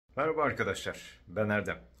Merhaba arkadaşlar, ben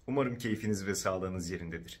Erdem. Umarım keyfiniz ve sağlığınız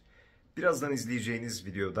yerindedir. Birazdan izleyeceğiniz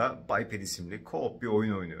videoda Biped isimli co-op bir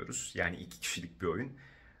oyun oynuyoruz. Yani 2 kişilik bir oyun.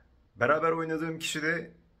 Beraber oynadığım kişi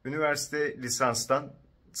de üniversite lisanstan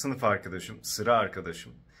sınıf arkadaşım, sıra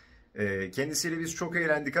arkadaşım. Kendisiyle biz çok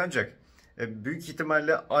eğlendik ancak büyük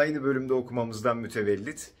ihtimalle aynı bölümde okumamızdan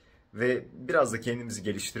mütevellit ve biraz da kendimizi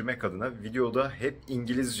geliştirmek adına videoda hep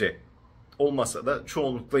İngilizce olmasa da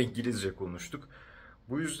çoğunlukla İngilizce konuştuk.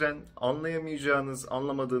 Bu yüzden anlayamayacağınız,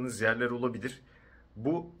 anlamadığınız yerler olabilir.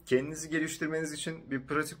 Bu kendinizi geliştirmeniz için bir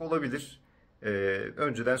pratik olabilir.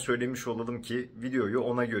 Önceden söylemiş olalım ki videoyu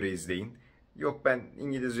ona göre izleyin. Yok ben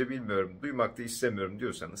İngilizce bilmiyorum, duymak da istemiyorum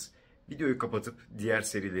diyorsanız videoyu kapatıp diğer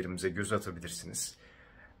serilerimize göz atabilirsiniz.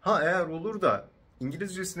 Eğer olur da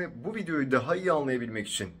İngilizcesini bu videoyu daha iyi anlayabilmek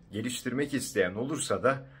için geliştirmek isteyen olursa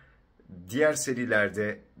da diğer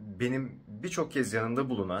serilerde benim birçok kez yanında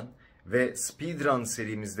bulunan ve Speedrun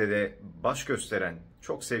serimizde de baş gösteren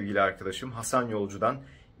çok sevgili arkadaşım Hasan Yolcu'dan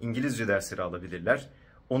İngilizce dersleri alabilirler.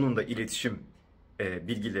 Onun da iletişim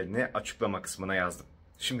bilgilerini açıklama kısmına yazdım.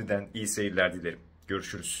 Şimdiden iyi seyirler dilerim.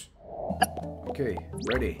 Görüşürüz. Okay,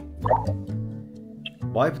 ready.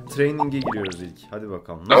 Biped training'e giriyoruz ilk. Hadi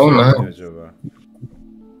bakalım. Nasıl acaba?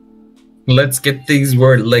 Let's get these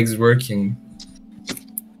legs working.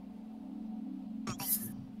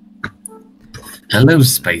 Hello,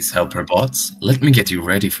 space helper bots. Let me get you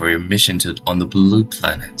ready for your mission on the blue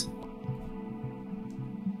planet.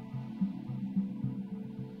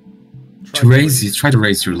 Try to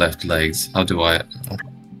raise your left legs. How do I?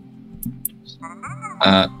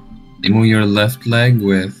 Move your left leg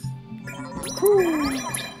with.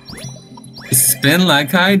 Spin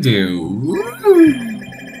like I do.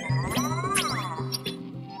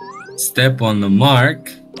 Step on the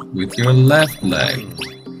mark with your left leg.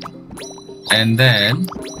 And then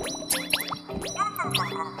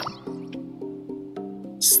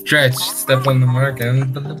stretch, step on the mark,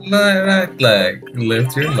 and the right leg.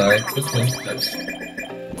 Lift your leg.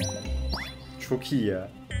 Çok iyi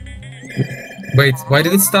ya. Wait, why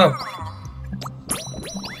did it stop?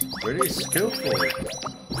 Very skillful.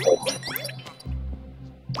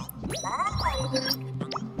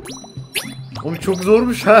 Oğlum çok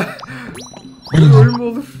zormuş ha. Ölüm mü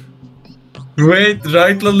olur? Wait,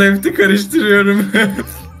 right'la left'i karıştırıyorum.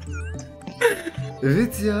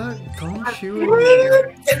 Evet ya, tam şey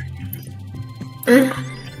oluyor.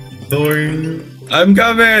 I'm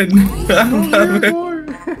coming. I'm coming.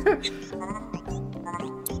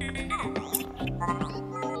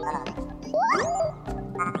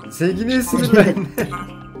 Sevgiliye sinirlendi.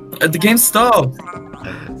 The game stopped.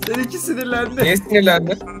 Seninki sinirlendi. Niye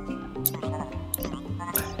sinirlendi?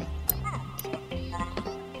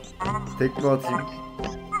 Tekme atayım.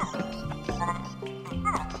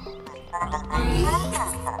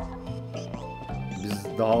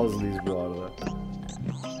 Biz daha hızlıyız bu arada.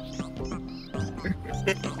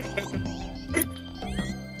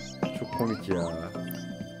 Çok komik ya.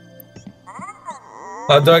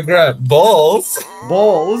 How do I grab? Balls?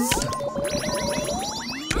 Balls?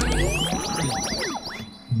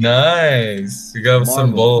 Nice. You got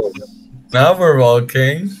some balls. Now we're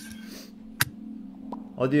walking.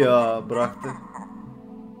 Hadi ya, bıraktı.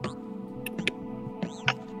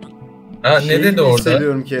 Ne dedi orada?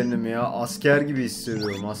 Hissediyorum kendimi ya. Asker gibi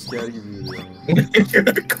hissediyorum. Asker gibi yürüyorum.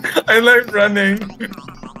 I like running.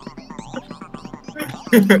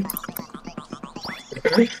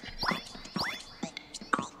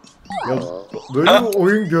 Ya böyle bir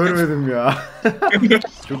oyun görmedim ya.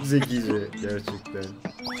 Çok zekice gerçekten.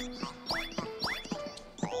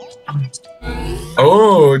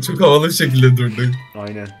 Oo, çok havalı bir şekilde durduk.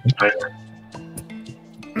 Aynen.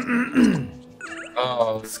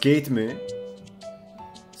 Oh. Skate mi?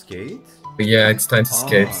 Skate? Yeah, it's time to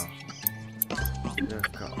skate. Bir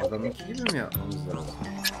dakika, adamınki gibi mi yapmamız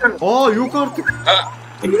lazım? Yok artık.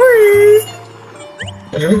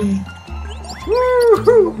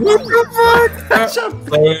 What the fuck?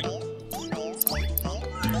 Çarptık.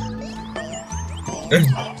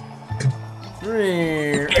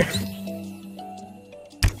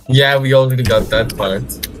 Yeah, we already got that part.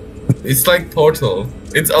 It's like Portal.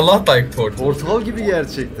 It's a lot like Portal. Portal gibi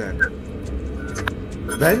gerçekten.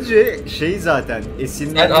 Bence zaten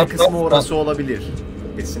esinlenme kısmı orası olabilir.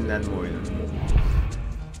 Esinlenme oyunu.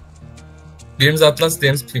 Birimiz Atlas,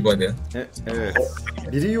 diğerimiz Peabody. Evet.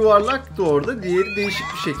 Biri yuvarlaktı orada, diğeri değişik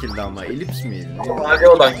bir şekilde ama elips miydi? Mavi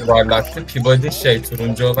olan yuvarlaktı, Peabody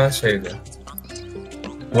turuncu olan şeydi.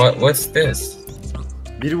 What's this?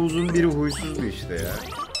 Biri uzun, biri huysuzdu işte ya.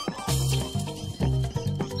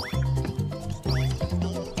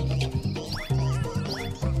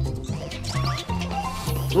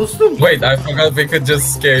 Dostum. Wait, I forgot we could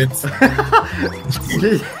just skate.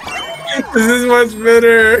 Şey, This is much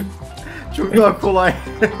better. çok daha kolay.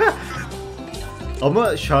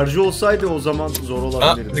 Ama şarjı olsaydı o zaman zor Ah, the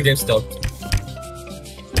olabilirdi. game stopped.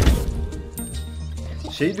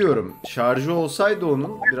 Şey diyorum, şarjı olsaydı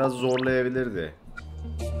onun biraz zorlayabilirdi.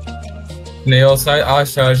 Ne olsaydı? Ah,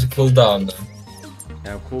 şarjı cooldown'da.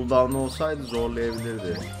 Yani cooldown olsaydı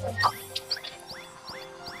zorlayabilirdi.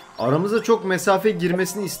 Aramıza çok mesafe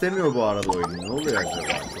girmesini istemiyor bu arada oyun. Ne oluyor acaba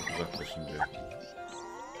çok uzaklaşınca?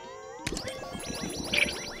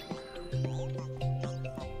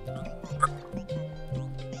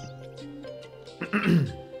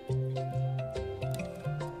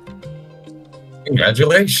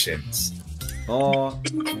 Congratulations. Aa,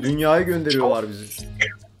 dünyaya gönderiyorlar bizi.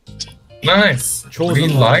 Nice. Chosen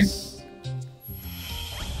Green ones. light.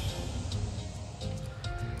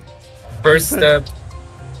 First step.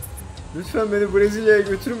 Lütfen beni Brezilya'ya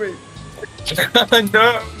götürmeyin.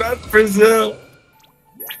 No, not Brazil.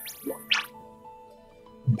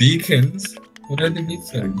 Beacons. What are the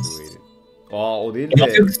beacons? Aa, o değil It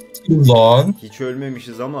de took too long. hiç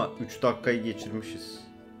ölmemişiz ama 3 dakikayı geçirmişiz.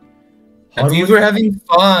 And we were having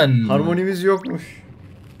fun. Harmonimiz yokmuş.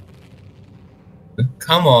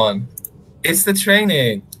 Come on. It's the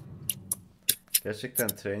training. Gerçekten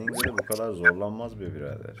trainingde de bu kadar zorlanmaz be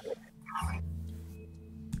birader.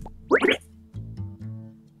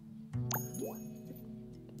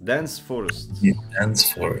 Dance Forest.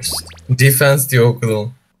 Defense forest. Defense diyor.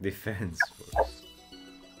 Defense Forest.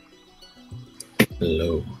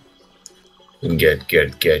 Low.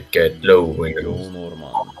 Get low. Yoğun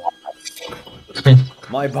orman.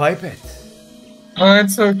 My Biped. Oh,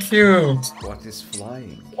 it's so cute. What is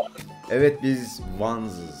flying? Evet, biz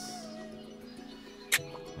ones'ız.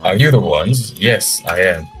 Are you the ones? Yes, I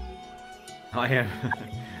am. I am.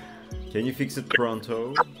 Can you fix it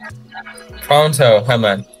pronto? Pronto,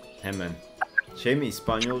 hemen. Hemen. Şey mi,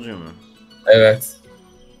 İspanyolca mı? Evet.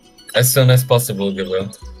 As soon as possible gibi.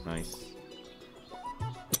 Nice.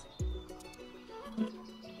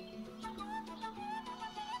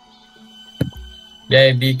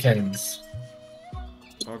 Yay, beacons.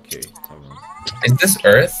 Okay, tamam. Is this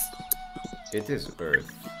Earth? It is Earth.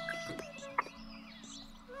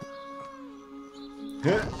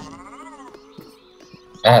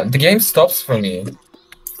 The game stops for me.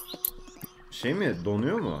 Şey mi,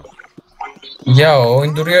 donuyor mu? Ya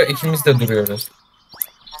oyun duruyor, ikimiz de duruyoruz.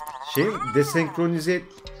 Şey desenkronize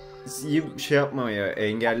şey yapmaya,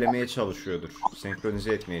 engellemeye çalışıyordur.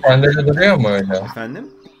 Senkronize etmeye Sende çalışıyor. de duruyor mu öyle? Efendim?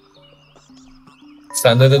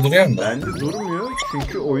 Sende de duruyor mu? Bende durmuyor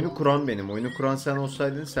çünkü oyunu kuran benim. Oyunu kuran sen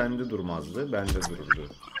olsaydın sende durmazdı. Bende dururdu.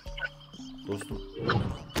 Dostum.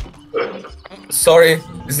 Sorry,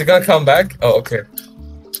 is it gonna come back? Oh, okay.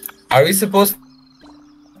 Are we supposed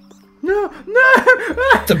No, no!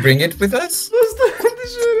 to bring it with us? Dostum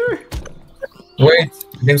dışarı. Wait,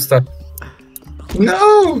 game stop.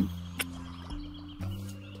 No!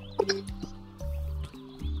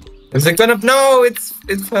 Is it gonna? No, it's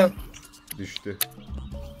Düştü.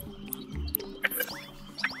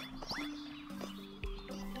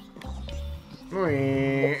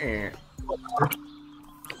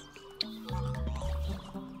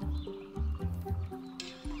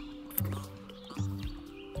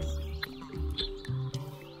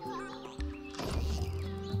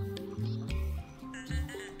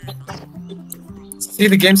 See,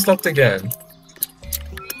 the game stopped again.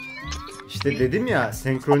 İşte dedim ya,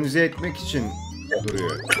 senkronize etmek için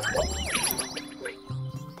duruyor.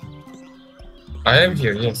 I am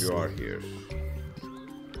here, yes. You are here.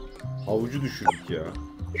 Havucu düşürdük ya.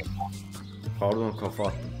 Pardon, kafa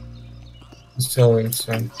attım. So.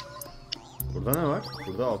 Burada ne var?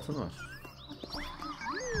 Burada altın var.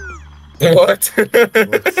 What?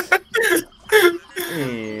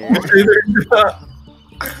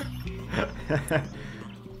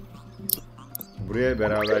 Buraya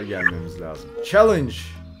beraber gelmemiz lazım. Challenge.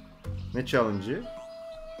 Ne challenge'ı?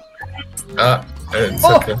 It's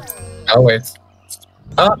okay. Oh wait.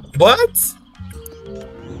 What?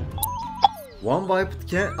 One Biped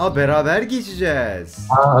can... beraber geçeceğiz.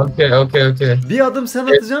 Okay. Bir adım sen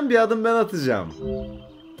atacaksın, bir adım ben atacağım.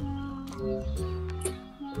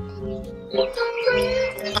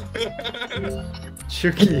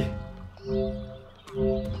 Çok iyi.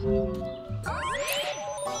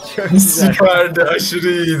 Çok güzel. Süperdi, aşırı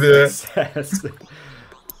iyiydi. Ses.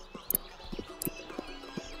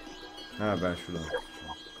 Ha, ben şuradan.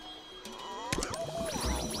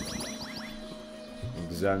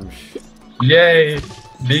 Güzelmiş. Yay!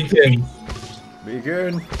 Beacon.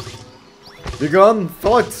 Begin. Begin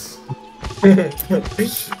thoughts.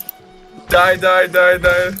 Die, die, die,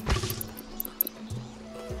 die.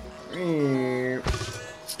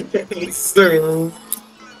 So.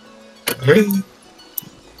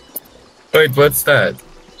 Wait, what's that?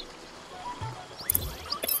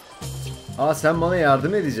 Aa, sen bana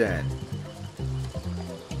yardım edeceksin.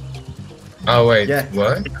 Oh wait, Gel.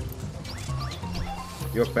 what?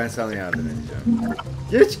 Yok, ben sana yardım edeceğim.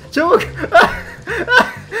 Geç çabuk.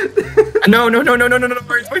 No, no, no, no, no, no, no,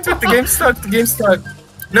 wait, wait, wait, the game's stuck, the game's stuck.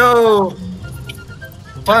 No!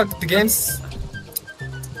 Fuck, the game's...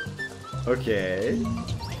 Okay.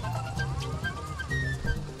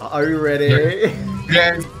 Are you ready?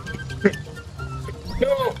 Yeah.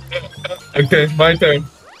 No! Okay, my turn.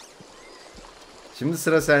 Şimdi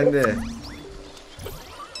sıra sende.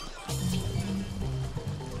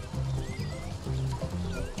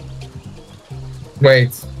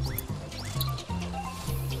 Wait.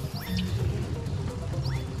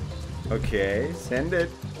 Okay, send it.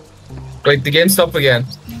 Wait, the game stopped again.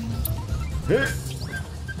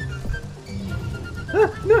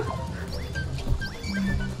 No.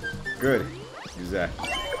 Good. Güzel.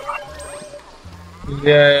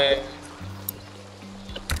 Yeah.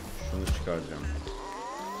 Şunu çıkaracağım.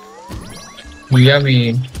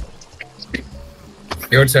 Yummy.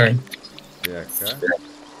 Your turn. Bir dakika.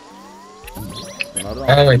 Bunlardan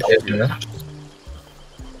Oh wait, altı çıkıyor. yeah.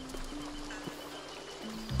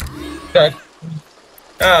 Okay.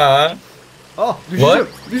 Ah. Ah, düşeceğim.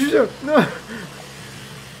 What? Düşeceğim. No.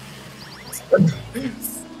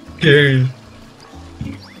 Okay.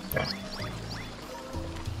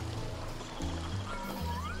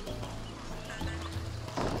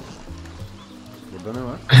 Burada ne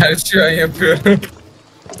var? Her şeyi ben yapıyorum.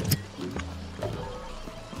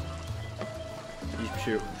 Hiçbir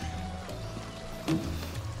şey yokmuş.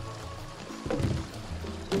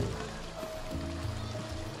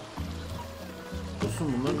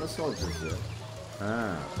 Dostum, bunları nasıl alacağız ya? Ha,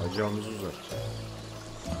 bacağımızı uzatacağız.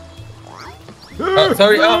 Oh,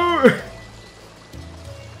 sorry.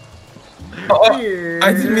 Oh,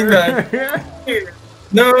 I didn't mean that.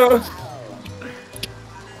 No.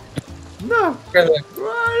 No. Okay. No.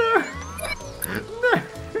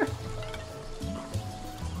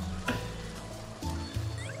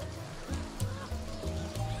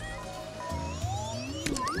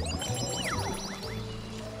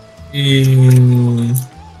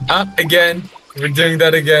 Again. We're doing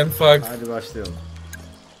that again. Fuck. Hadi başlayalım.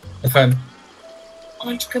 Efendim.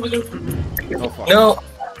 No fuck. No.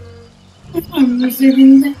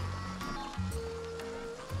 Üzerinde.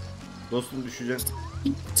 Dostum, düşeceksin.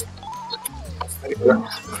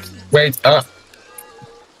 Wait.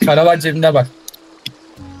 Para var cebimde bak.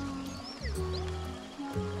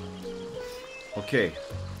 Okay.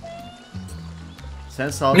 Sen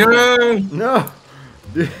sağ. No. No.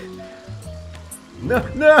 No.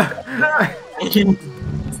 No.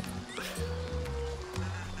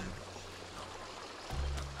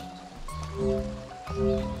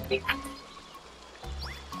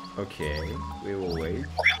 Okay. We will wait.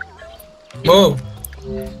 Move.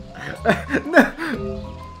 No.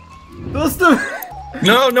 Dostum.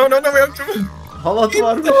 No, no, no, no. We have to. Halat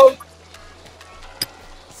varmış.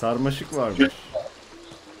 Sarmaşık varmış.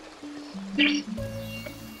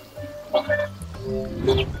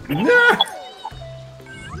 Ne?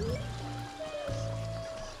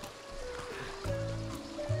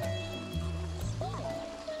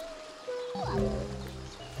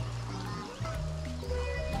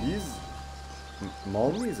 Biz mal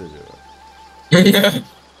mıyız acaba?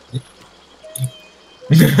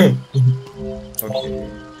 Okay.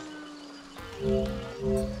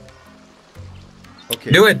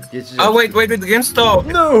 Okay. Do it. Geçeceğiz. Oh wait, wait, wait. The game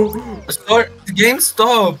stopped. No. The game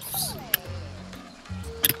stops.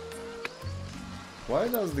 Why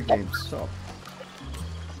does the game stop?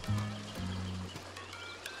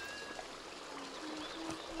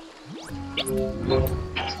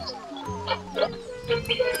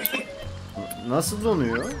 Nasıl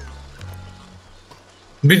donuyor?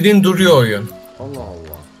 Bildiğin duruyor oyun. Allah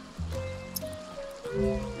Allah.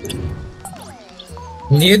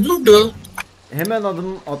 Niye durdu? Hemen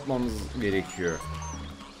adım atmamız gerekiyor.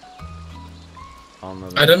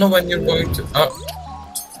 Anladım. I don't know when you're going to...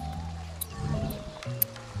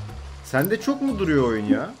 Sende çok mu duruyor oyun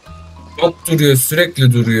ya? Çok duruyor,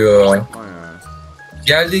 sürekli duruyor. Bayağı.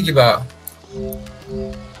 Geldiği gibi ha.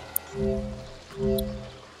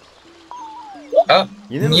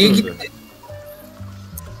 Yine mi Niye durdu? gitti?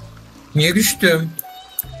 Niye düştüm?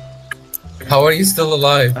 How are you still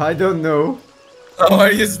alive? I don't know. How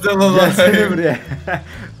are you still Gelsene alive? buraya.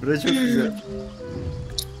 Burası çok güzel.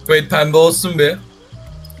 Wait, pembe olsun bir.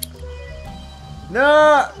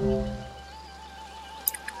 No.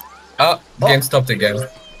 Ah, the game stopped again.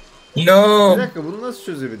 Bir No! dakika, bunu nasıl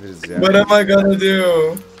çözebiliriz ya? What am I gonna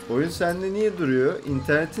do? Oyun sende niye duruyor?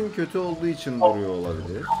 İnternetin kötü olduğu için duruyor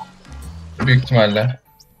olabilir. Büyük ihtimalle.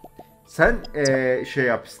 Sen şey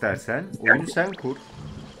yap istersen. Oyunu sen kur.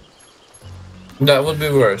 That would be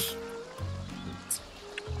worse.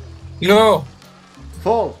 No!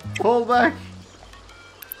 Fall back.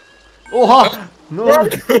 Oha! Ne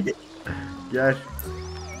oldu? Gel.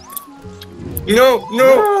 No!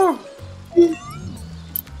 No!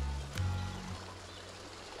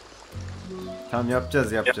 Tamam, yapacağız.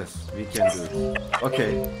 We can do it.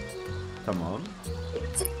 Okay. Tamam.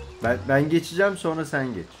 Ben geçeceğim, sonra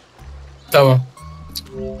sen geç. Tamam.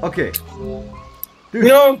 Okay.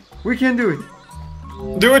 No! We can do it.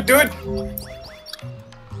 Do it, do it!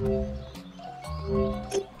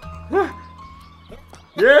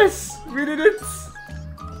 Yes, we did it.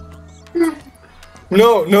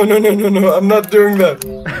 No, no, no, no, no, no, I'm not doing that.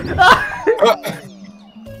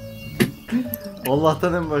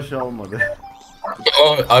 Allah'tan en başı olmadı.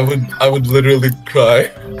 Oh, I would literally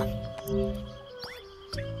cry.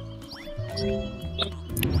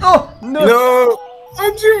 Oh no. No!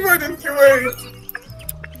 I didn't do it!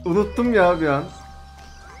 Unuttum ya bir an.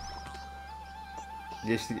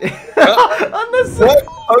 Geçtik. Anlasın. What?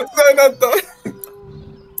 How did I not die?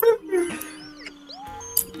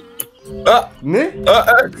 Ah! Ne?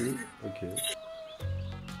 Okay.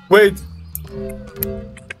 Wait.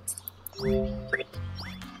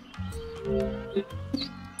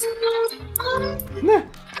 Ne?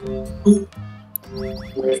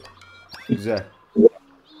 Güzel.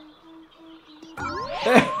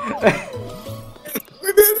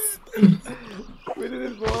 We did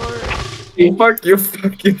it, boy. Fuck you,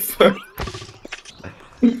 fuck you, fuck.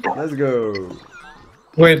 Let's go.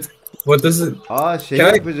 Wait, what is it? Aa, şey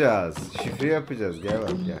Can I- yapacağız. Şifre yapacağız. Gel bak,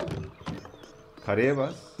 gel. Kareye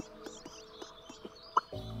bas.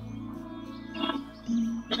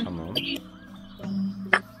 Tamam.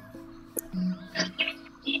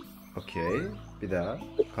 Okey. Bir daha.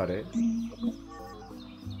 Kare.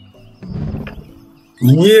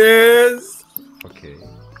 Yes! Okey.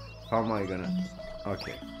 How am I gonna...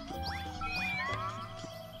 Okay.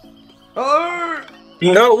 Oh!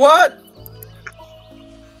 No, what?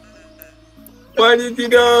 Why did you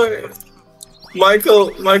die?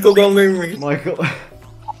 Michael, don't leave me. Michael.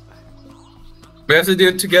 We have to do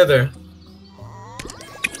it together.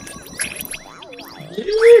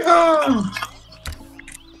 Yeehaw!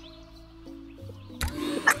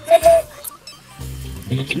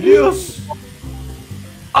 Gidiyoruz.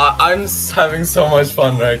 I'm just having so much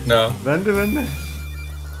fun right now. Ben de.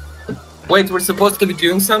 Wait, we're supposed to be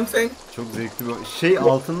doing something? Çok zevkli bir... Şey,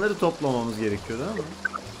 altınları toplamamız gerekiyordu ama.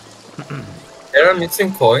 There are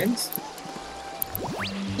missing coins?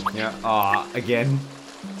 Yeah, again.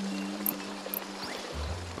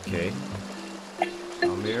 Okay.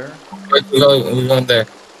 Come here. Wait, we're not there.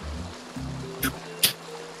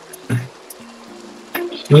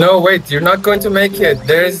 No, wait, you're not going to make it.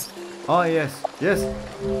 There's... Ah, yes.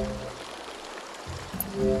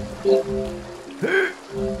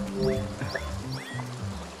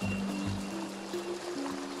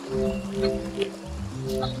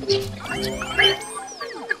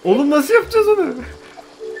 Oğlum, nasıl yapacağız onu?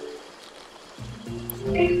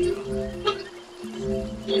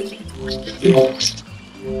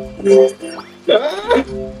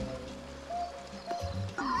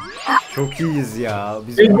 Çok iyiyiz ya.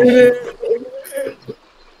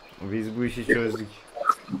 Biz bu işi çözdük.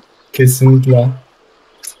 Kesinlikle.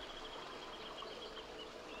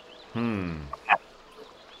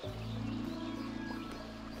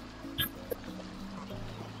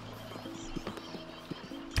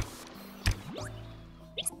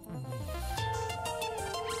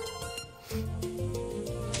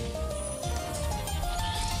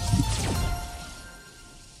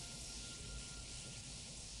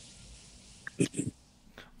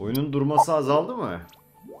 Oyunun durması azaldı mı?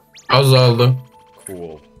 Azaldı.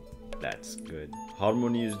 Cool. That's good.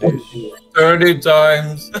 Harmony %100. 30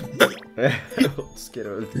 times. 30 kere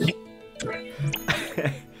öldü.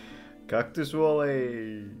 Cactus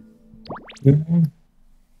Valley.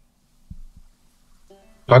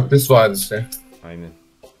 Cactus Vadisi. Aynen.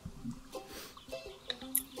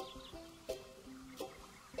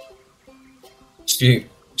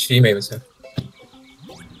 Çiğ meyvesi.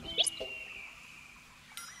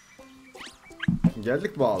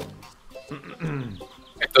 Geldik mi abi?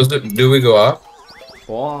 Do we go up?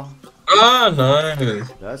 Oh, Ah, nice.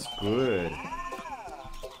 that's good.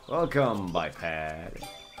 Welcome, Biped.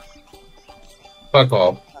 Fuck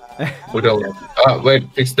off. Bu da olur. Wait,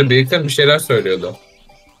 fix the beacon bir şeyler söylüyordu.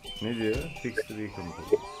 Ne diyor? Fix the beacon.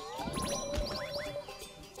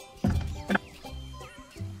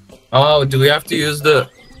 Oh, do we have to use the...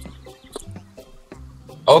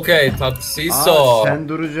 Okay, tatlı seesaw. Sen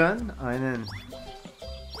duracaksın. Aynen.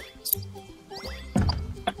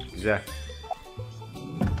 Güzel.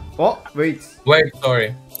 Oh, wait. Wait,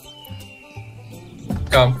 sorry.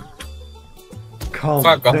 Come. Come.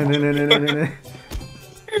 Fuck off.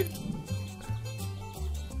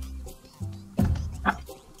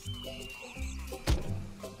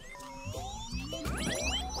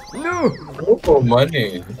 No. Oh,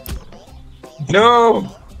 money. No.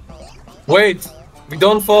 Wait. We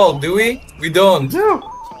don't fall, do we? We don't. No.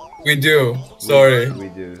 We do. Sorry. We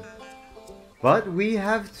do. But we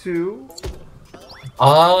have to.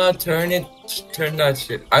 Turn it. Turn that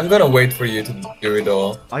shit. I'm gonna wait for you to do it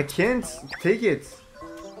all. I can't take it.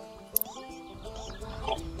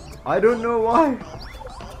 I don't know why.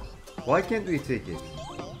 Why can't we take it?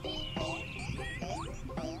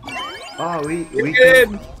 We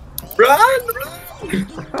can. Run!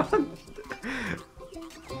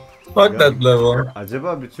 Fuck that level.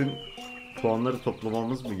 Acaba bütün puanları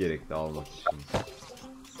toplamamız mı gerekti almak için?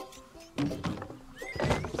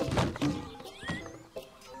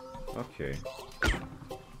 Okay.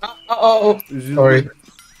 Oh, Üzüldüm. sorry.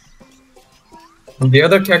 The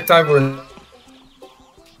other cacti were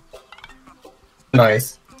nice.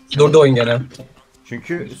 Durdu oyun gene.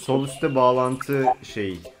 Çünkü sol üstte bağlantı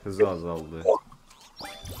hızı azaldı.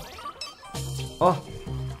 Ah.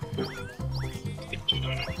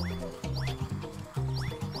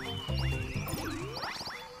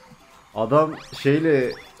 Adam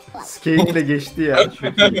skate'le geçti ya.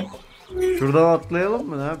 Çok iyi. Şuradan atlayalım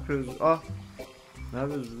mı? Ne yapıyoruz? Ne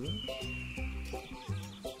yapıyoruz burada?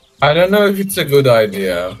 I don't know if it's a good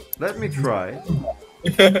idea. Let me try.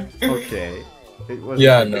 Okay. It wasn't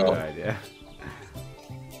Yeah, a good no. idea.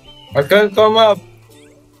 I can't come up.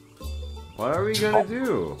 What are we gonna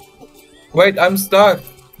do? Wait, I'm stuck.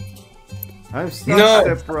 I'm stuck, No.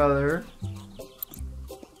 stepbrother.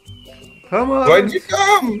 Come on. Why did you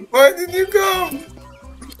come? Why did you come?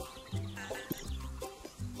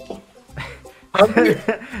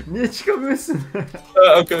 Niye çıkamıyorsun?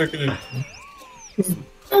 Okay.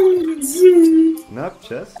 Ne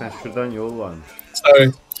yapacağız? Şuradan yol varmış.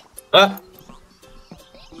 Sorry.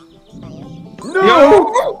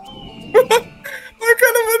 No! What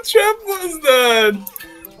kind of a trap was that?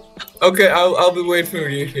 Okay, I'll be waiting for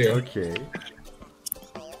you here. Okay.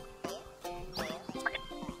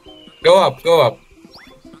 Go up.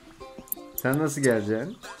 Sen nasıl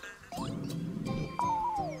geleceksin?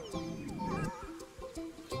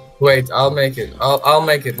 Wait, I'll make it. I'll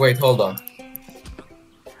make it. Wait, hold on.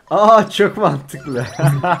 Çok mantıklı.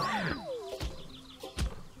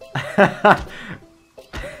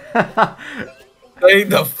 Hey,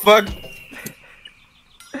 the fuck?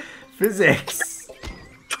 Physics.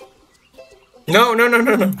 No.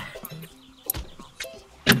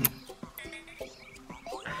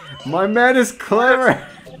 My man is clever.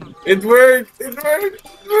 It worked.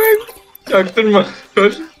 Çaktırma.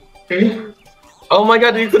 Koş. Oh my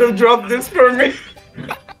god, you could have dropped this for me.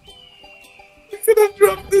 You could have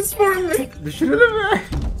dropped this for me. Düşürelim mi?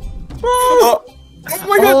 Oh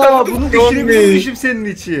my god, that Bunu was from me. düşürebilmişim senin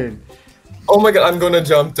için. Oh my god, I'm gonna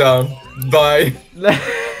jump down. Bye.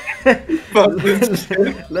 Fuck this.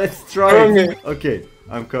 Let's try Coming. it. Okay,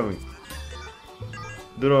 I'm coming.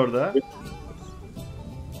 Dur orada.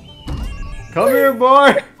 Come here,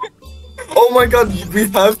 boy. Oh my god, we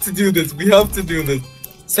have to do this.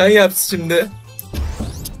 Sen yap şimdi.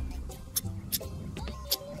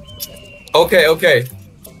 Okay.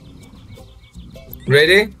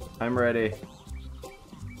 Ready? I'm ready.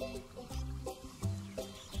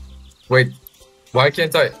 Wait, why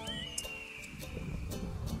can't I?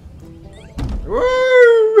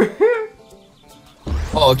 Woo!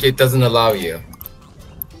 Oh, okay, it doesn't allow you.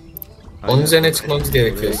 Onun üzerine çıkmamız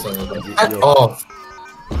gerekiyor sanırım. Oh.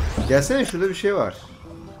 Gelsene, şurada bir şey var.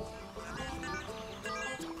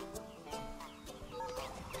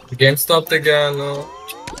 The game stopped again. No.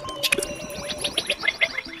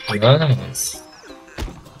 Nice.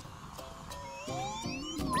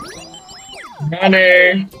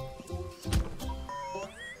 Money.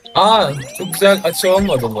 Çok güzel açı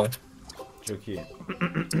olmadı mı? Çok iyi.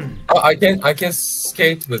 I can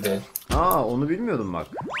skate with it. Onu bilmiyordum bak.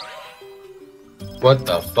 What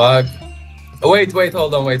the fuck? Wait,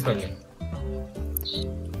 hold on, wait for me.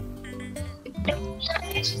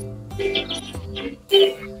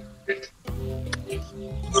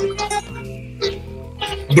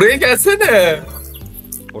 Buraya gelsene.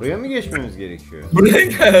 Oraya mı geçmemiz gerekiyor? Buraya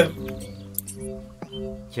gel.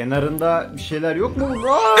 Kenarında bir şeyler yok mu?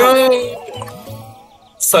 No.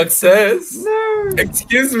 Success. No.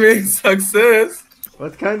 Excuse me, success.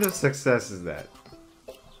 What kind of success is that?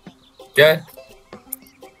 Gel.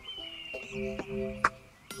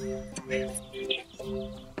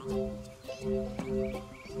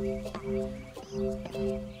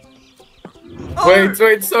 Wait,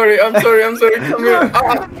 sorry, I'm sorry, come here.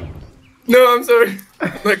 Ah. No, I'm sorry.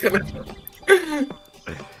 Not gonna.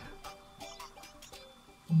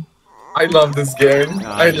 I love this game.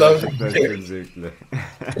 I love this game. Zevkli.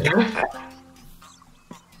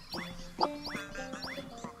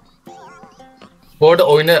 Bu arada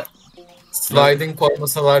oyuna sliding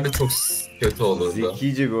koymasalardı çok kötü olurdu.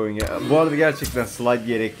 Zekice bir oyun ya. Bu arada gerçekten slide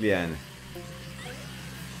gerekli yani.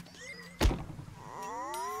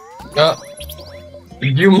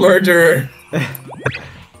 You murderer.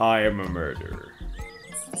 I am a murderer.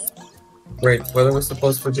 Wait, what are we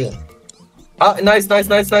supposed to do? Ah, nice.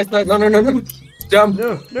 No. Jump.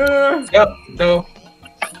 No. Yep, no.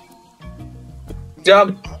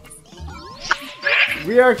 Jump.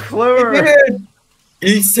 We are clever.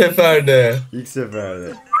 İlk seferde.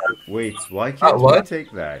 Wait, why can't we take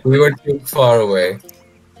that? We were too far away.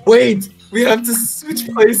 Wait, we have to switch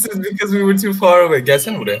places because we were too far away.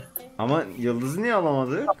 Gelsene buraya. Ama yıldızı niye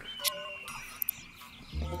alamadık?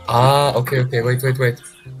 Okay. Wait.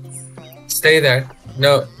 Stay there.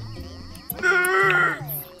 No.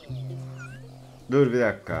 Dur bir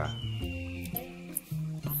dakika.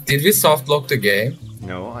 Did we soft lock the game?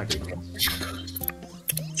 No, I didn't.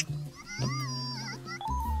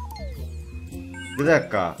 Bir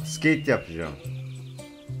dakika, skate yapacağım.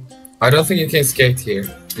 I don't think you can skate here.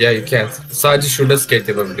 Yeah, you can't. Sadece şurada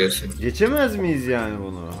skate yapabiliyorsun. Geçemez miyiz yani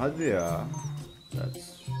bunu? Hadi ya. That's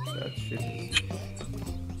shit.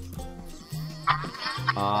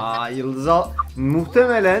 Yıldız al.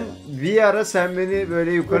 Muhtemelen bir ara sen beni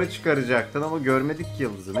böyle yukarı çıkaracaktın ama görmedik ki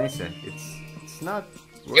yıldızı. Neyse. It's not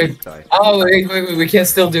worth it. Wait, we can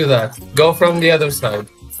still do that. Go from the other side.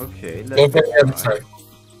 Okay, Go from the other side.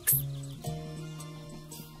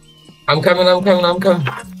 I'm coming.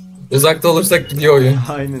 Uzakta olursak gidiyor oyun.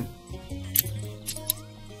 Aynen.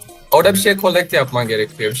 Orada bir şey collect yapman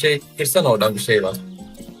gerekiyor. Bir şey kırsan oradan bir şey var.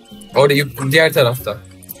 Orada diğer tarafta.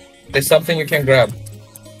 There's something you can grab.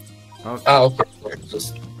 Okay.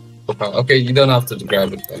 Okay, you don't have to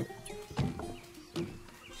grab it then.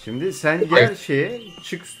 Şimdi sen gel şeye,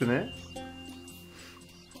 çık üstüne.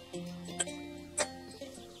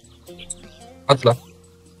 Atla.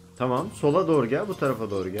 Tamam, sola doğru gel, bu tarafa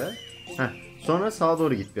doğru gel. Heh. Sonra sağa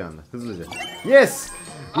doğru git bir anda, hızlıca. Yes!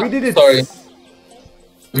 We did it! Sorry.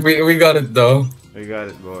 We got it though. We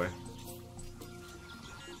got it, boy.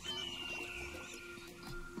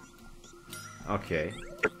 Okay.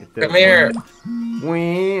 Come here.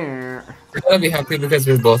 We're gonna be happy because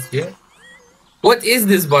we're both here. What is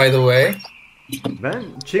this, by the way? Ben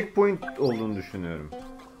checkpoint olduğunu düşünüyorum.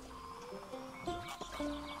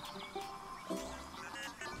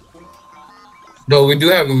 No, we do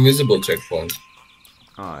have invisible checkpoint.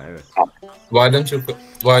 Evet. Why don't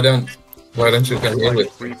you come here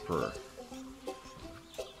with Creeper.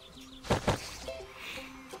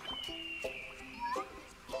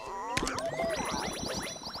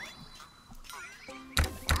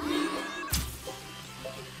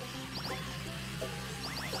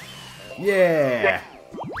 Yeah.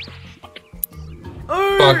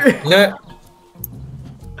 Fuck. No.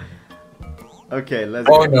 Okay, let's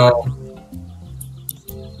go. No.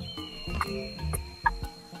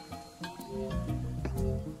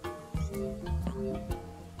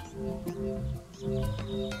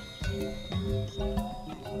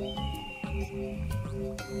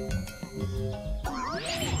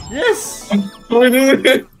 Yes.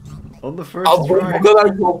 On the first try. Bu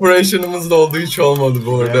kadar cooperation'ımız da olduğu hiç olmadı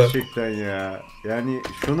bu arada. Gerçekten ya. Yani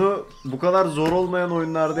şunu bu kadar zor olmayan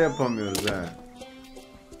oyunlarda yapamıyoruz ha.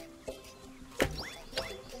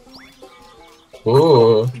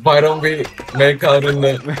 Why don't we make out in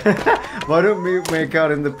the... Why don't we make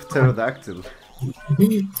out in the pterodactyl?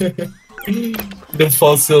 The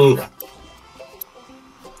fossil.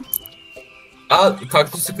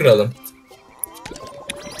 Kaktüsü kıralım.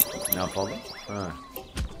 Ne yapalım? Ha.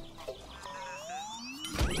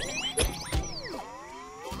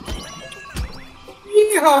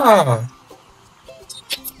 Yeah.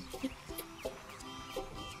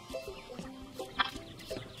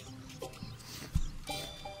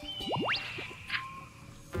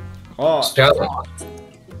 Oh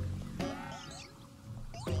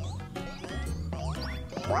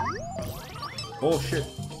shit.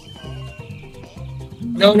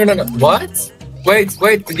 No. What?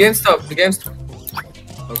 Wait, the game stopped.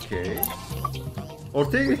 Okay.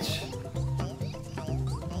 Ortaya geç.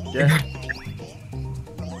 Gel.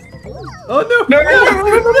 Oh no!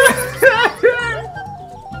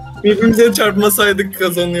 Birbirimize çarpmasaydık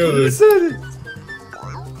kazanıyoruz. Söyle.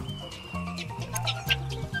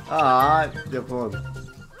 Yapamadım.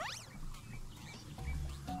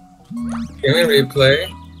 Can we replay?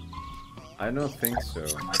 I don't think so.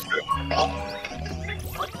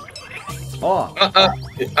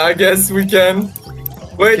 I guess we can.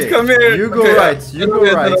 Wait, Okay, come here. You go Okay, right. You go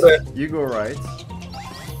okay, right. okay. You go right.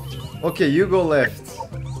 Okay, you go left.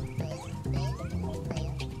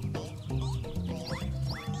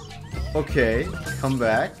 Okay, come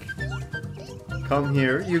back. Come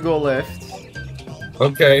here. You go left.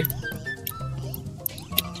 Okay.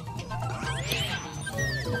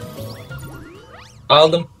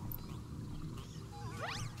 Aldım.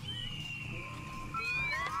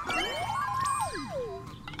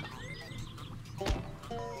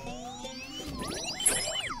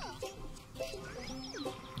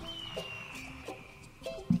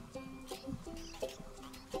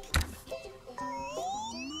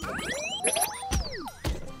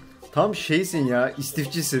 Tam şeysin ya,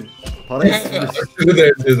 istifçisin. Para istifçisin. Aşırı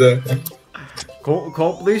derecede.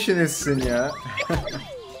 Completionist'sin ya.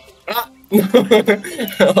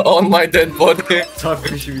 On my dead body.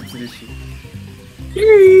 Taklişi bitirişi.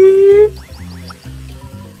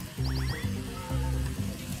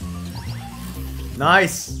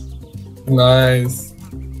 Nice. Nice.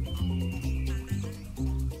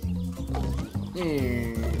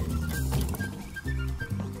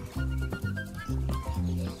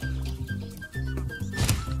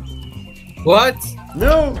 What?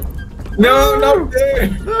 No. No, not there.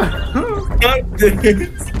 Not there.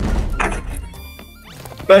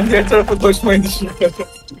 Ben diğer tarafa koşmayı düşünüyorum.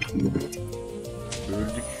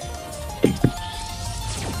 Öldük.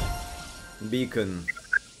 Beacon.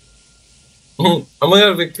 Ama ya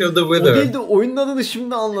we killed the O wither. değil de oyunun adını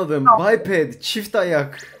şimdi anladım. Biped, çift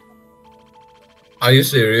ayak. Are you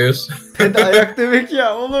serious? Ped ayak demek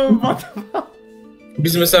ya oğlum.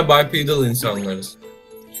 Biz mesela bipedal insanlarız.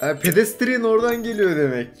 Pedestrian oradan geliyor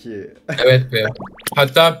demek ki. Evet be.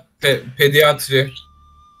 Hatta pediatri.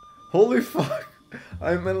 Holy fuck.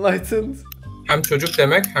 I'm enlightened. Hem çocuk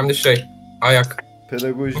demek hem de şey. Ayak.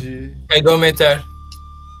 Pedagoji. Pedometer.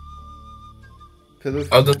 Pedofil.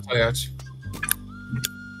 Adı sayaç.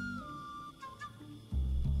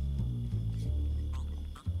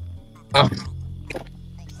 Ah.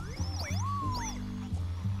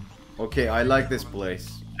 Okay, I like this place.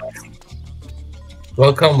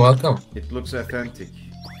 Welcome, welcome. It looks authentic.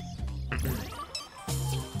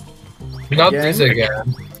 Not Again? this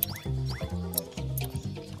again.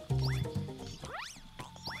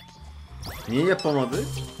 Niye yapamadı?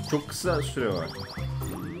 Çok kısa süre var.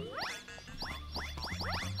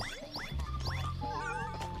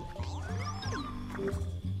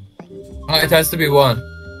 It has to be one.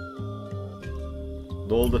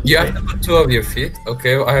 Doldu. You have to put two of your feet.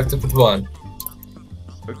 Okay, I have to put one.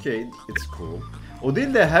 Okay, it's cool. O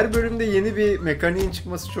değil de her bölümde yeni bir mekaniğin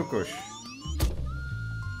çıkması çok hoş.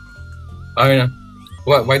 Aynen.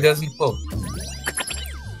 Why doesn't it pull?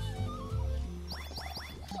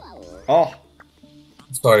 Ah!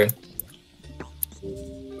 Sorry.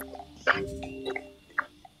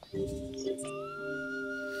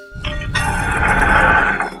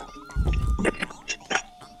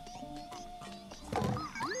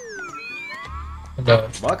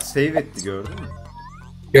 Bak save etti gördün mü?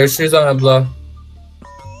 Görüşürüz abla.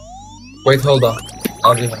 Wait, hold on.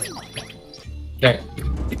 I'll be back. Okay.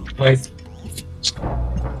 Wait.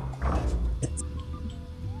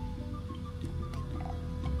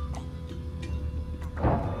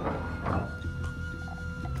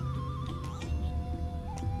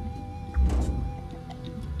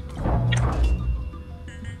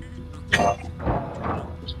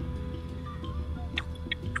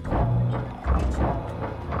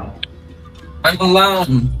 I'm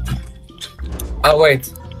alone. Oh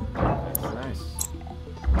wait. Nice.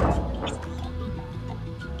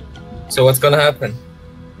 So what's gonna happen?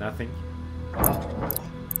 Nothing.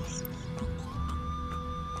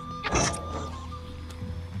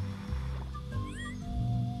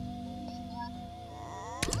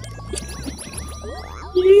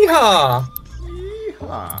 Yeehaw!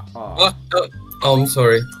 Yeehaw. Oh, I'm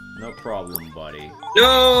sorry. No problem, buddy.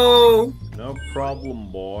 No! No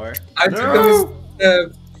problem, boy. I took a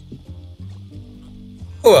misstep.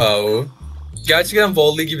 Wow. Gerçekten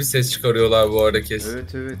volley gibi ses çıkarıyorlar bu arada kesin.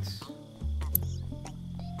 Evet evet.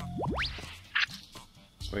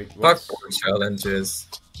 Wait, Fuck what's... challenges.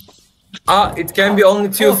 It can be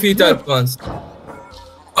only two feet at once.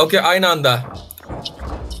 Okay, aynı anda.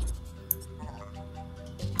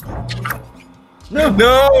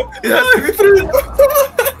 No! It has to be three.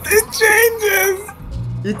 It changes!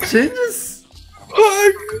 It changes!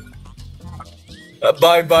 Fuck!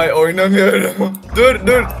 Bye bye, oynamıyorum. Dur.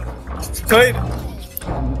 Hayır.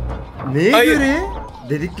 Neye Hayır. göre?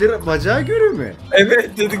 Dedikleri bacağa göre mi?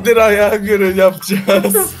 Evet, dedikleri ayağa göre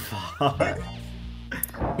yapacağız.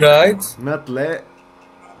 Right. Not le.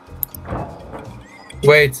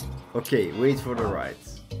 Wait. Okay, wait for the right.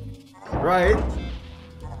 Right.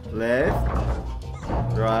 Left.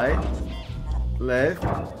 Right. Left.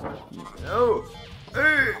 No.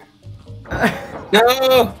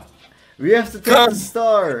 No. We have to take the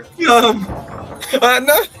star. No.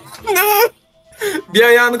 No. Bir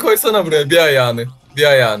ayağını koysana buraya, bir ayağını.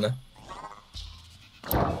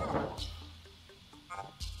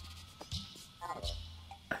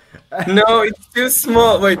 No, it's too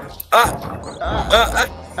small. Wait.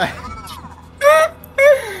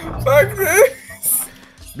 Fuck this.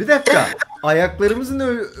 Bir dakika.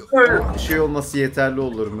 Ayaklarımızın şey olması yeterli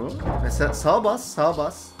olur mu? Mesela sağa bas.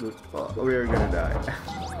 Dur. We are gonna die.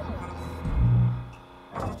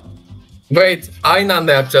 Wait, aynı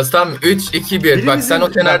anda yapacağız, tamam mı? 3, 2, 1. Bak sen o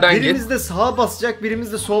kenardan git. Birimiz de sağa basacak,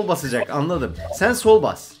 birimiz de sol basacak. Anladım. Sen sol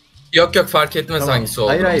bas. Yok fark etmez Tamam. hangisi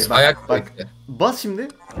olduğunu. Hayır, bak, Ayak bak. bekle. Bas şimdi.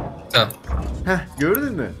 Tamam.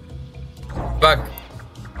 Gördün mü? Bak.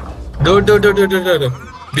 Dur.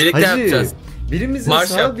 Birlikte Hacı, yapacağız. birimiz de Marş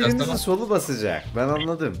sağa, yapacağız, birimiz de tamam. solu basacak. Ben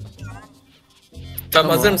anladım.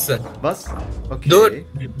 Tamam, hazır mısın? Bas. Okay. Dur.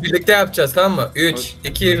 Birlikte yapacağız, tamam mı? 3,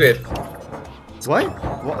 2, 1. Why?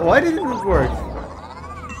 Why didn't it work?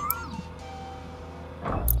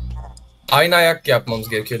 Aynı ayak yapmamız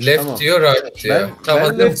gerekiyor. Left Tamam. diyor, right diyor. Ben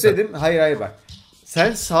hazır left mısın? dedim. Hayır bak.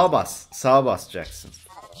 Sen sağa bas. Sağa basacaksın.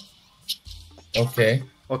 Okay.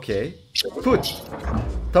 Okay. Put.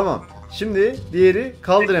 Tamam. Şimdi diğeri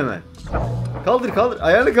kaldır hemen. Kaldır.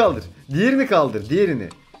 Ayağını kaldır. Diğerini kaldır.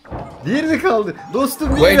 Diğerini kaldır. Dostum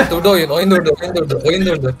değil mi? Wait, durdu oyun. Oyun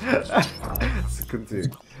durdu. Sıkıntı yok.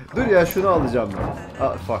 Dur ya, şunu alacağım ben.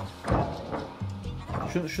 Fuck.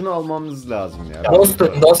 Şunu almamız lazım ya.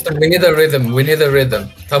 Dostum, we need a rhythm.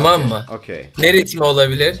 Tamam mı? Okay. Ne ritmi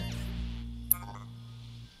olabilir?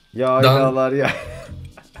 Yaylalar ya.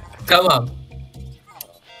 Tamam.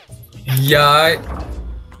 Yay.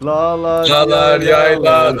 Yaylalar.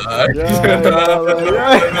 Yaylalar.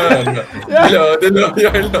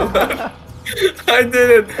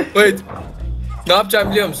 Hadi. Wait. Ne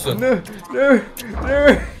yapacağım biliyor musun? No.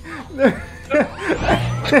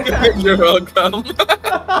 You're welcome.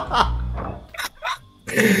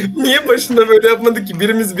 Niye başında böyle yapmadık ki?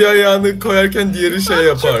 Birimiz bir ayağını koyarken diğeri şey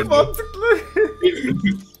yapardı. Çok mantıklı.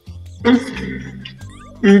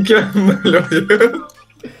 Mükemmel oyun.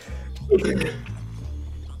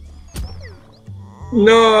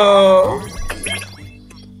 No.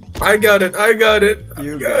 I got it.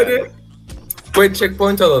 You got it. Wait,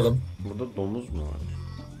 checkpoint alalım. Burada domuz mu var?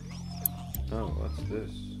 Oh, what's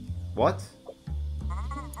this? What?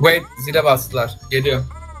 Wait, zile bastılar. Geliyor.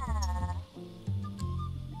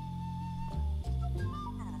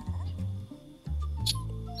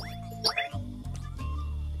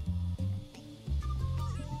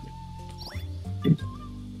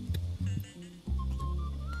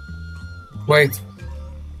 Wait.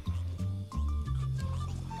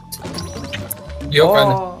 Yok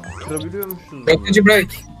anne. Kırabiliyormuşuz. What did you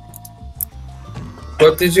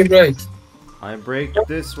break? I break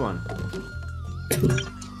this one.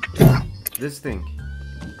 This thing.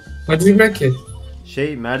 What did you break it?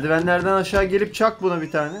 Merdivenlerden aşağı gelip çak buna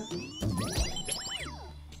bir tane.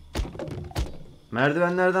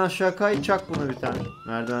 Merdivenlerden aşağı kay, çak buna bir tane.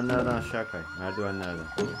 Merdivenlerden aşağı kay. Merdivenlerden.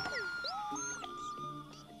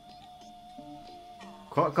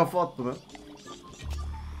 Kafa at buna.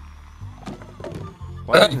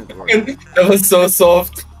 Why didn't it work? That was so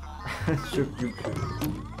soft. Çok güzel.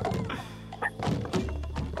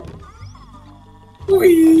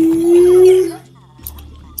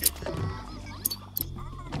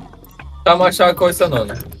 Tam aşağı koysan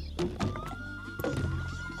onu.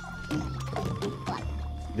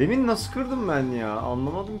 Demin nasıl kırdım ben ya?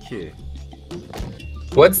 Anlamadım ki.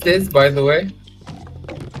 What's this, by the way? I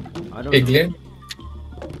don't know. Piglin.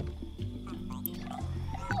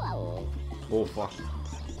 Oh fuck.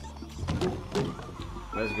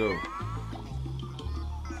 Let's go.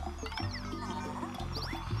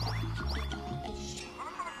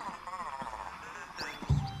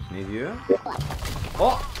 Ne diyor?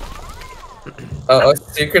 Oh! A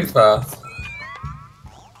secret path.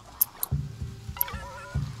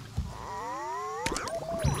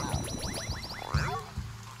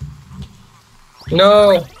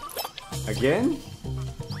 No. Again?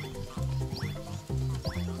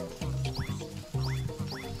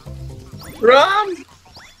 Run.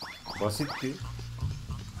 Basitti.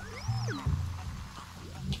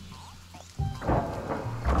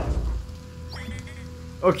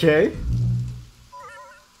 Okay.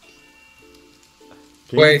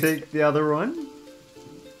 Can Wait. you take the other one?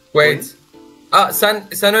 Wait. Aa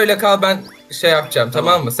sen öyle kal, ben şey yapacağım,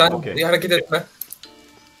 tamam mı? Sen hareket etme.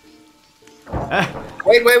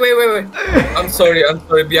 Wait. I'm sorry.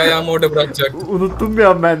 Bir ayağımı orada bırakacaktım. Unuttum bir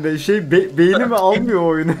an ben de. Beynimi almıyor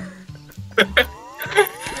oyunu.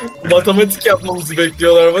 Matematik yapmamızı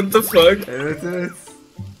bekliyorlar. What the fuck? Evet.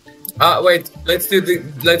 Wait.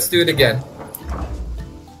 Let's do it again.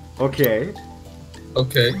 Okay.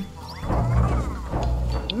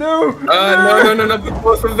 No. No. Put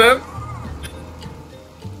both of them.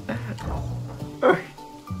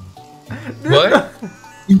 What?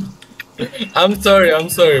 I'm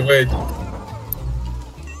sorry.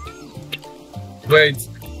 Wait.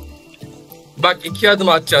 Bak 2 adım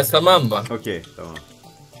atacağız, tamam mı? Okay, tamam.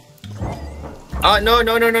 No,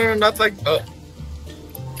 not like.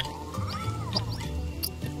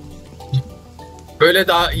 Böyle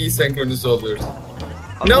daha iyi senkronize oluyoruz.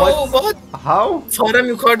 No, what? How? Farem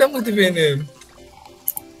yukarıda mıydı benim?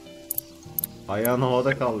 Ayağın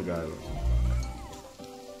havada kaldı galiba.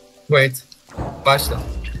 Wait. Başla.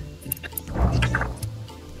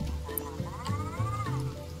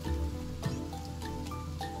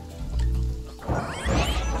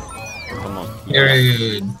 Tamam.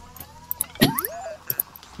 Good.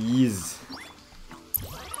 Ease.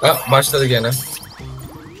 Başladı gene.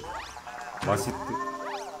 Basitti.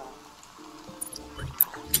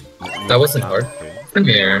 That wasn't hard.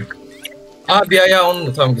 Come here. Bir ayağı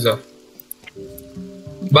onun, tam güzel.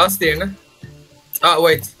 Bas diğerine.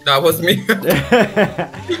 Wait, that was me.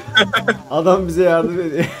 Adam bize yardım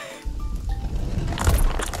ediyor.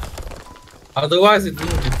 Otherwise it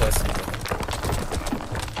wouldn't be possible.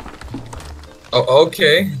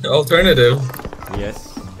 Okay. Alternative.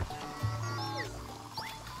 Yes.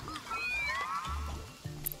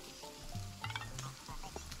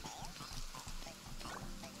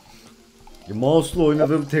 Mouse'la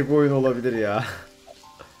oynadığım tek oyun olabilir ya.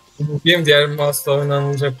 Benim diğer mouse'la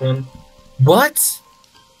oynanacak oyun. What?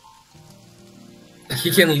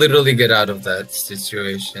 He can literally get out of that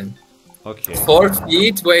situation. Okay. 4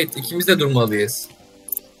 feet. Wait, ikimiz de durmalıyız.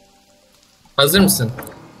 Hazır mısın?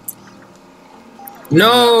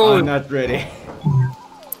 No. I'm not ready.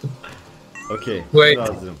 Okay. Wait.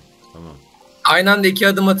 Hazırım. Tamam. Aynı anda 2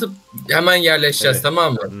 adım atıp hemen yerleşeceğiz, Evet.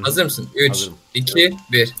 tamam mı? Hazır mısın? 3, Hazırım. 2,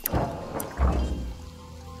 1.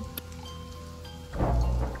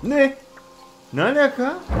 Ne? Ne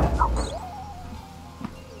alaka?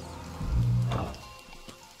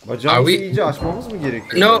 Bacağımızı iyice açmamız mı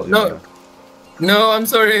gerekiyor? No, I'm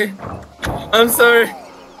sorry.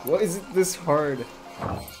 Why is it this hard?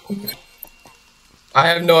 I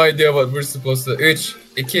have no idea what we're supposed to. 3,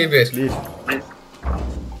 2, 1. 1.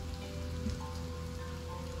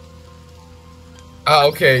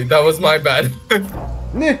 Okay, that was my bad.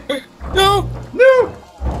 Ne? No.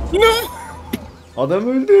 Adam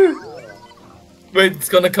öldü. Wait, it's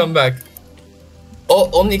gonna come back.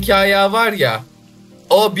 Onun 2 ayağı var ya.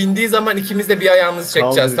 O bindiği zaman ikimiz de bir ayağımızı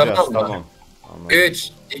çekeceğiz, tamam mı? Tamam. 3,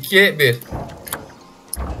 2, 1.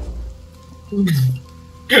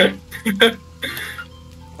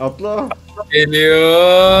 Atla.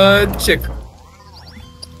 Geliyor. Çık.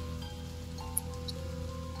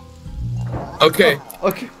 Okay.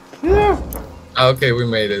 Okay. Yeah. Okay, we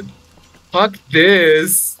made it. Fuck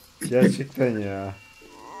this. Gerçekten ya.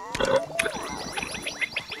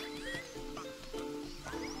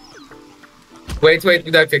 Wait,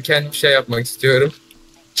 bir dakika, kendim bir şey yapmak istiyorum.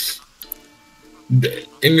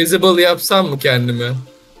 Invisible yapsam mı kendimi?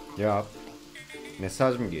 Yap.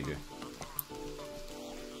 Mesaj mı geliyor?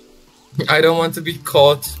 I don't want to be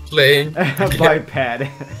caught playing. Biped.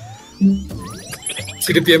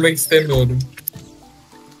 Trip yemek istemiyorum.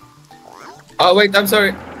 Wait, I'm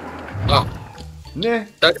sorry. Ne?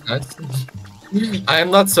 That's nice. I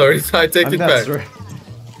am not sorry, I take it back. Sorry.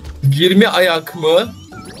 20 ayak mı?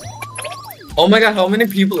 Oh my god, how many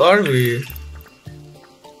people are we?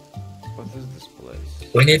 What is this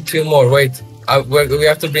place? We need 2 more, wait. We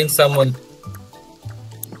have to bring someone.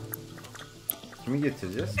 Kimi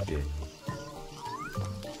getireceğiz ki?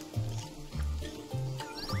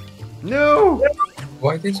 No!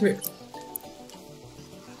 Why did we?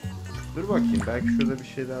 Dur bakayım, belki şurada bir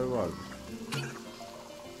şeyler vardır.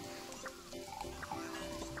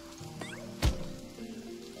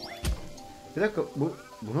 Bir dakika,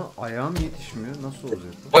 buna ayağım yetişmiyor. Nasıl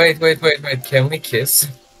olacak bu? Wait. Can we kiss?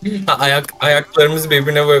 Ayaklarımızı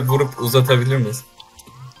birbirine böyle vurup uzatabilir miyiz?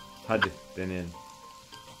 Hadi deneyelim.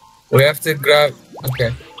 We have to grab.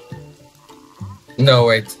 Okay.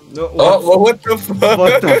 No, wait. No, what the fuck?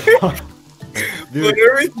 What the fuck? What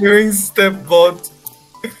are we doing, step bot?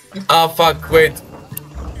 Ah fuck, wait.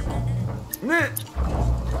 Ne?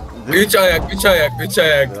 3 ayak.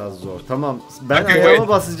 Biraz zor. Tamam. Ben Okay, ayağıma wait.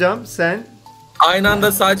 basacağım. Sen. Aynı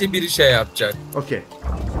anda sadece biri şey yapacak. Okey.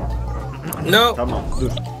 No. Tamam.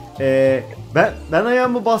 Dur. Ben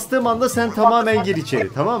ayağımı bastığım anda sen tamamen gir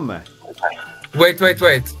içeri. Tamam mı?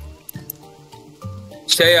 Wait.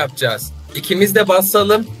 Şey yapacağız. İkimiz de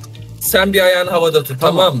basalım. Sen bir ayağını havada tut,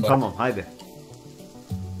 tamam mı? Tamam. Haydi.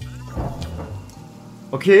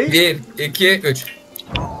 Okey. 1, 2, 3.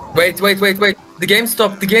 Wait. The game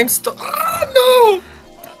stopped. Ah, no.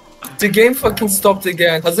 The game fucking stopped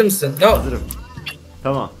again. Hazır mısın? No. Hazırım.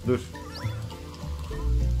 Tamam. Dur.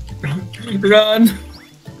 Run.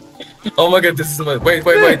 Oh my god, this is my... Wait.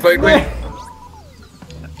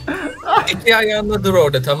 İki ayağınla dur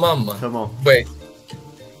orada, tamam mı? Tamam. Wait.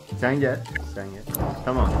 Sen gel.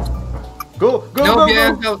 Tamam. Go. No, bir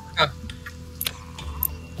ayağın kal. Ha.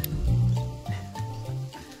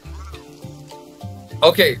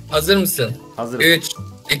 Okay, hazır mısın? Hazırım. 3,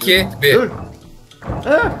 2, 1. Dur.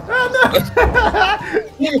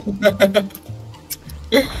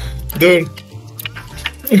 Dur.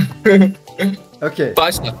 Okey.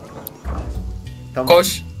 Başla. Tamam.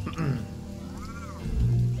 Koş.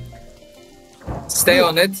 Stay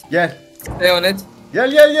on it. Gel.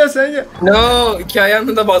 Gel Sen gel. No, iki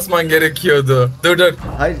ayağını da basman gerekiyordu. Dur.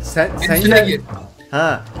 Hayır sen Üstüne gel. gir.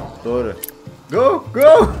 Ha, doğru. Go.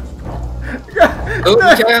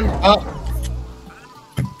 Dur, iki ayağın... Aa.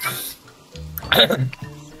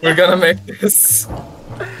 We're gonna make this.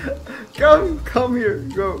 Come here.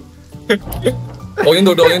 Go. Oyun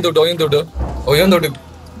durdu.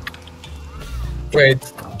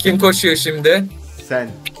 Wait. Kim koşuyor şimdi?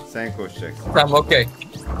 Sen koşacaksın. Tamam, okay.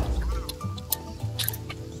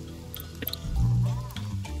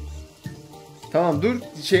 Tamam dur.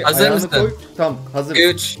 Hazır Ayağını mısın? koy. Tamam, hazır.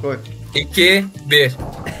 3, Koy. 2, 1.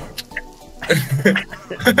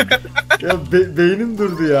 Ya beynim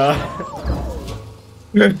durdu ya.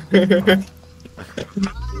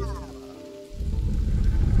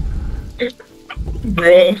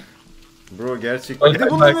 Bro gerçekten. Bir de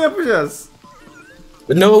bunu mu yapacağız?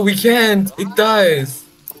 No, we can't. It dies.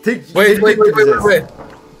 Tek Wait. gideceğiz.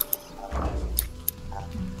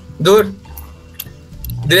 Dur.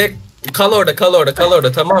 Direkt kal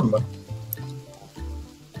orada, tamam mı?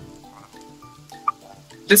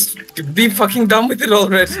 Just be fucking done with it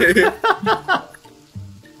already.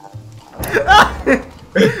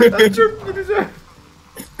 Ben çok gideceğim.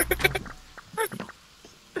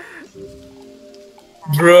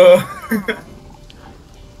 Bro.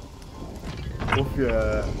 Of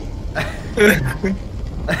ya.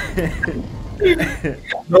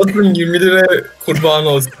 Dostum 20 lira kurban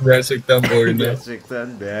olsun gerçekten bu oyuna.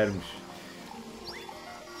 Gerçekten değermiş.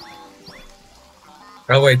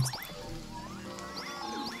 Ha, wait.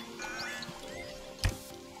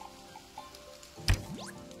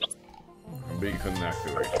 Beacon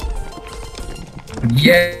activate.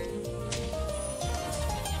 Yeah.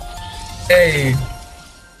 Hey.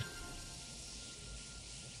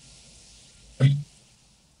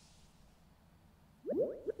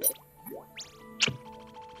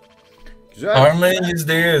 Güzel. Harmony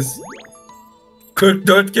 %100.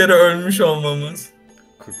 44 kere ölmüş olmamız.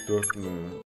 44 mü?